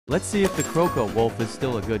Let's see if the CrocoWolf is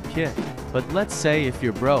still a good kid. But let's say if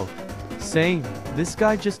you're broke. Same, this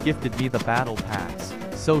guy just gifted me the battle pass,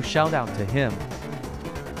 so shout out to him.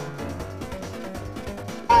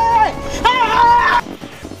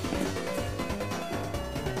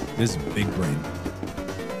 This big brain.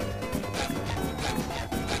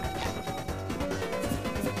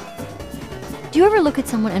 Do you ever look at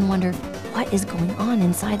someone and wonder what is going on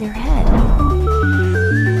inside their head?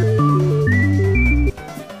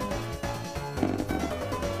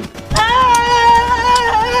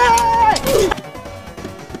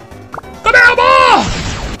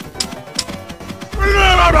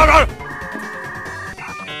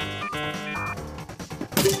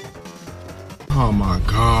 Oh my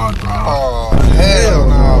God, bro. Oh, hell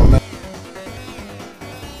no, man.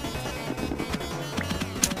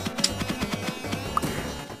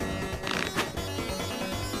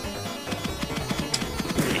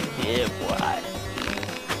 Yeah,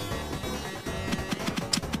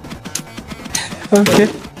 boy. Okay.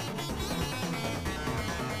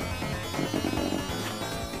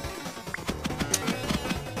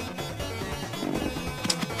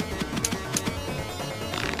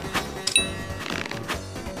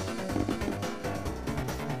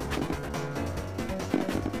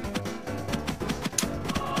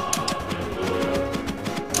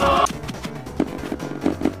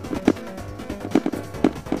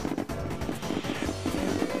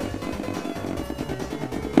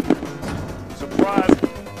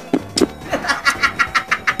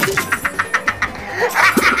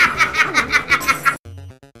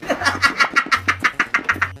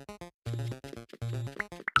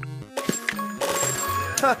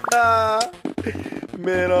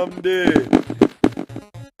 Man, I'm dead.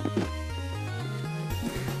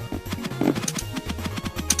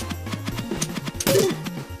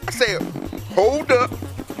 I said, hold up,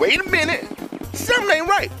 wait a minute, something ain't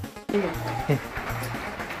right.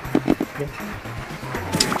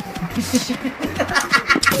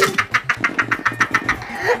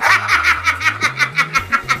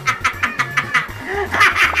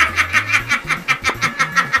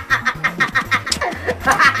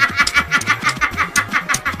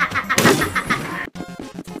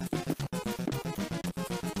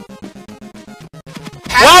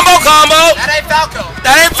 One more combo! That ain't Falco!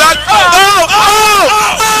 That ain't Falco! Oh!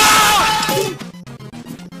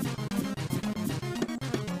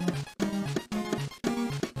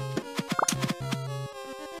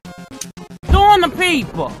 Doing the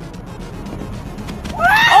people!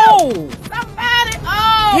 Oh! Somebody!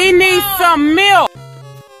 Oh! He needs some milk!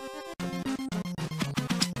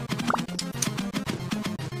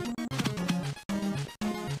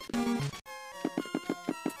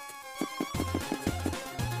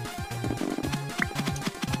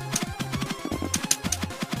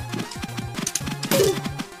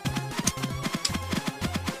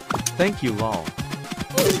 Thank you, lol.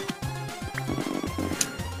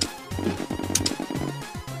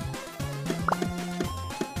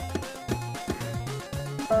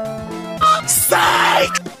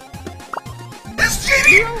 Psych! It's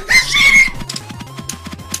cheating! It's cheating!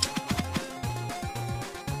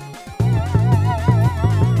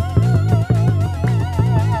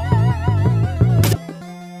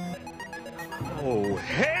 Oh,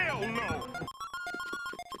 hell no!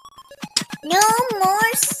 No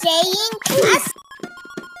more saying cuss.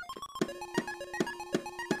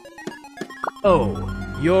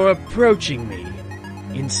 Oh, you're approaching me.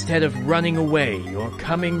 Instead of running away, you're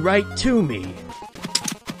coming right to me.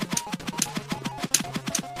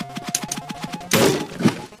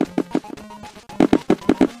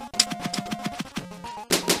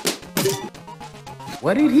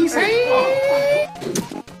 What did he say?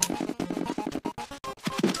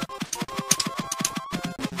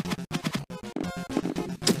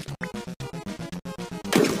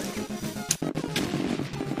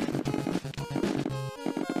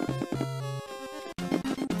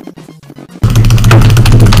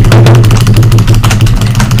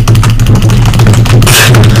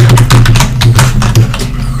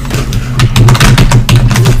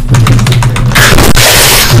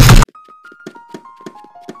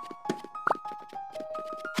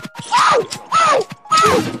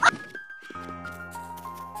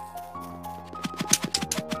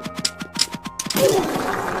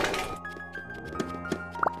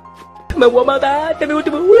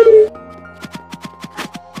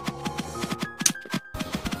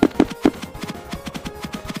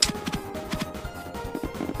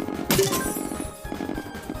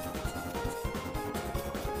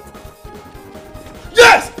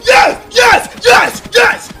 Yes! Yes! Yes! Yes!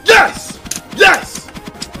 Yes! Yes! Yes!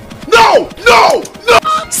 No! No! No!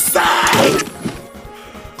 Psych!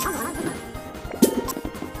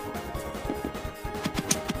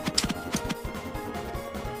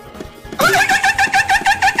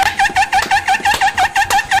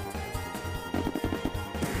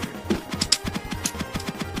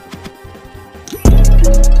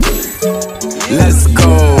 Let's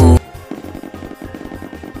go.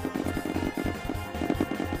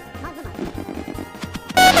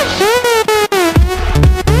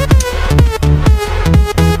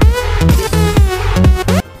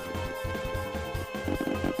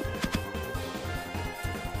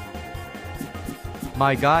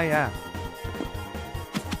 My guy F.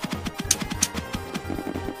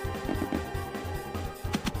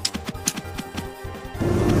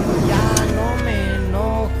 Ya no me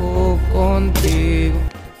enojo contigo.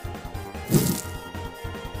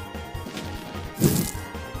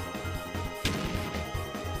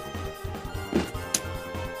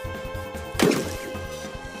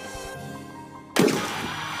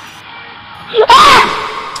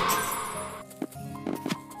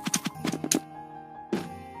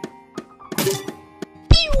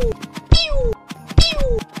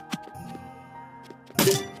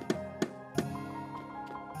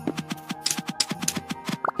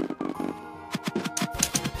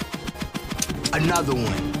 Another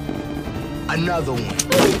one. Another one.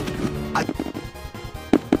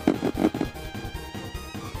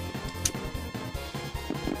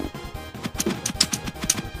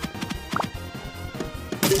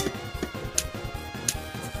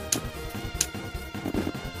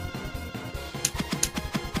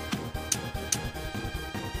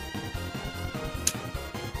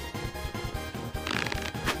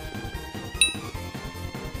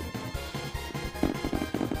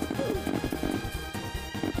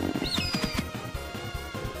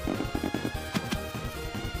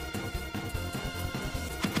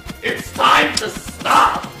 It's time to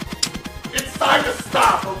stop! It's time to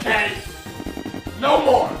stop, okay? No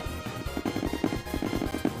more!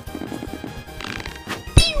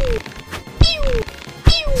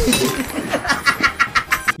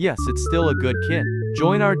 Yes, it's still a good kit.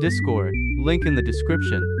 Join our Discord, link in the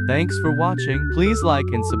description. Thanks for watching, please like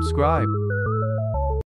and subscribe.